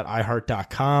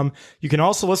kfanplus.iheart.com. You can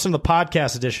also listen to the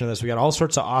podcast edition of this. We got all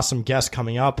sorts of awesome guests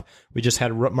coming up. We just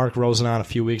had Mark Rosen on a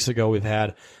few weeks ago. We've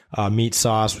had Meat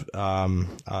Sauce,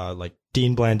 like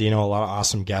Dean Blandino, a lot of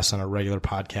awesome guests on our regular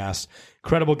podcast.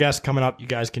 Incredible guests coming up. You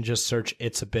guys can just search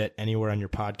It's a Bit anywhere on your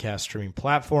podcast streaming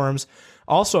platforms.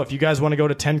 Also, if you guys want to go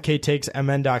to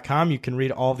 10ktakesmn.com, you can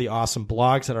read all the awesome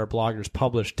blogs that our bloggers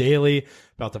publish daily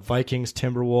about the Vikings,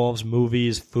 Timberwolves,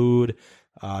 movies, food,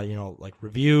 like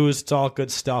reviews. It's all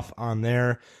good stuff on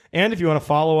there. And if you want to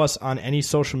follow us on any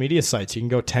social media sites, you can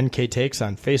go 10K Takes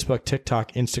on Facebook,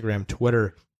 TikTok, Instagram,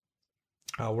 Twitter.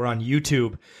 We're on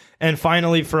YouTube. And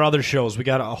finally, for other shows, we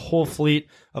got a whole fleet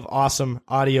of awesome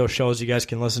audio shows you guys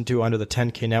can listen to under the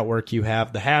 10K network. You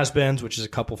have The Has-Beens, which is a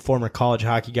couple former college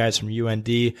hockey guys from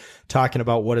UND talking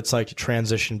about what it's like to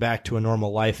transition back to a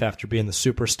normal life after being the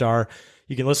superstar.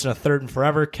 You can listen to Third and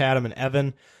Forever,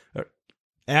 Adam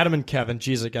and Kevin.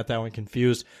 Jeez, I got that one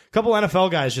confused. A couple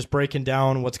NFL guys just breaking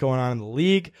down what's going on in the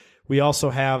league. We also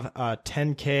have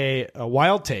 10K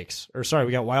Wild Takes,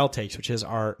 we got Wild Takes, which is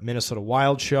our Minnesota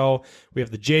Wild show. We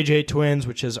have the JJ Twins,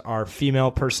 which is our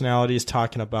female personalities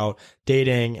talking about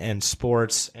dating and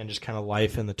sports and just kind of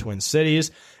life in the Twin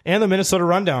Cities. And the Minnesota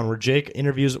Rundown, where Jake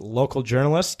interviews local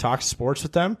journalists, talks sports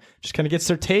with them, just kind of gets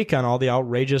their take on all the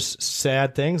outrageous,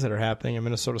 sad things that are happening in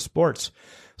Minnesota sports.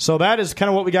 So that is kind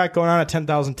of what we got going on at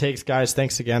 10,000 Takes, guys.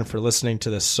 Thanks again for listening to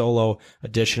this solo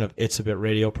edition of It's a Bit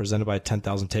Radio presented by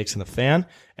 10,000 Takes and The Fan,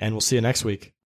 and we'll see you next week.